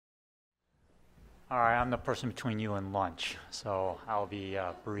All right, I'm the person between you and lunch, so I'll be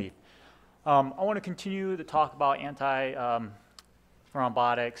brief. I want to continue to talk about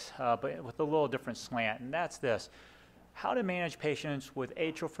anti-thrombotics, but with a little different slant, and that's this. How to manage patients with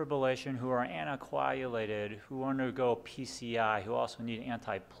atrial fibrillation who are anticoagulated, who undergo PCI, who also need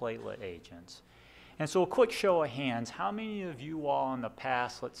antiplatelet agents. And so a quick show of hands, how many of you all in the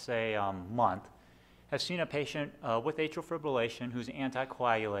past, let's say, month, have seen a patient with atrial fibrillation who's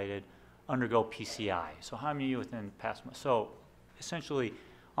anticoagulated undergo PCI? So how many of you within the past month? So essentially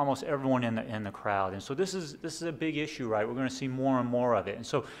almost everyone in the crowd. And so this is a big issue, right? We're going to see more and more of it. And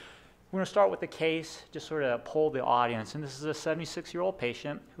so we're going to start with the case, just sort of poll the audience. And this is a 76-year-old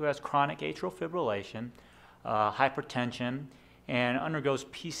patient who has chronic atrial fibrillation, hypertension, and undergoes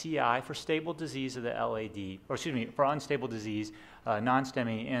PCI for stable disease of the LAD, or excuse me, for unstable disease,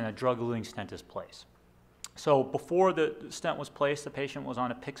 non-STEMI, and a drug-eluting stent is placed. So before the stent was placed, the patient was on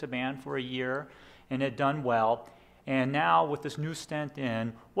apixaban for a year and had done well. And now with this new stent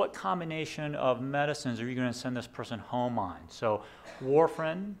in, what combination of medicines are you going to send this person home on? So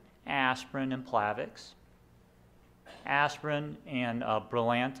warfarin, aspirin, and Plavix, aspirin and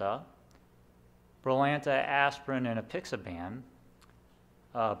Brilinta, aspirin, and apixaban,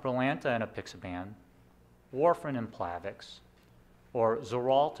 Brilinta and apixaban, warfarin and Plavix, or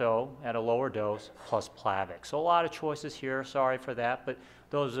Xarelto at a lower dose plus Plavix. So a lot of choices here, sorry for that, but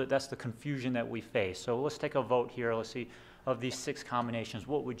that's the confusion that we face. So let's take a vote here. Let's see, of these 6 combinations,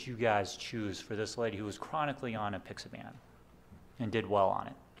 what would you guys choose for this lady who was chronically on apixaban and did well on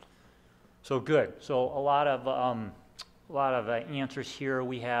it? So good. So a lot of answers here.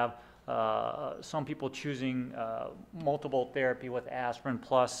 We have some people choosing multiple therapy with aspirin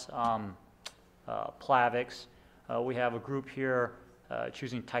plus Plavix. We have a group here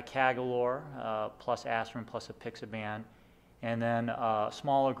choosing ticagrelor plus aspirin plus apixaban, and then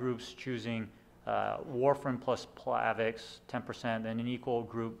smaller groups choosing warfarin plus Plavix, 10%, and an equal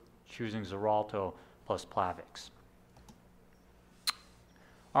group choosing Xarelto plus Plavix.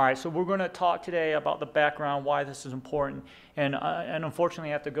 All right, so we're going to talk today about the background, why this is important, and unfortunately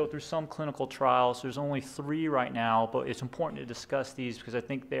I have to go through some clinical trials. There's only 3 right now, but it's important to discuss these because I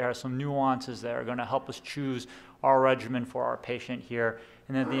think there are some nuances that are going to help us choose our regimen for our patient here.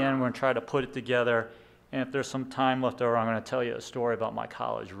 And at the end, we're going to try to put it together, and if there's some time left over, I'm going to tell you a story about my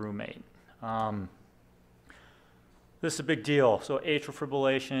college roommate. This is a big deal. So atrial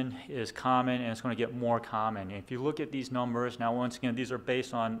fibrillation is common, and it's going to get more common. And if you look at these numbers, now once again, these are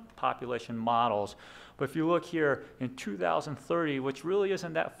based on population models, but if you look here in 2030, which really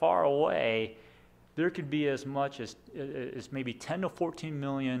isn't that far away, there could be as much as maybe 10 to 14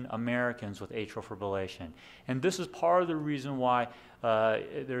 million Americans with atrial fibrillation. And this is part of the reason why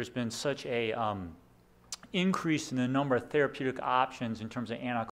there's been such a increase in the number of therapeutic options in terms of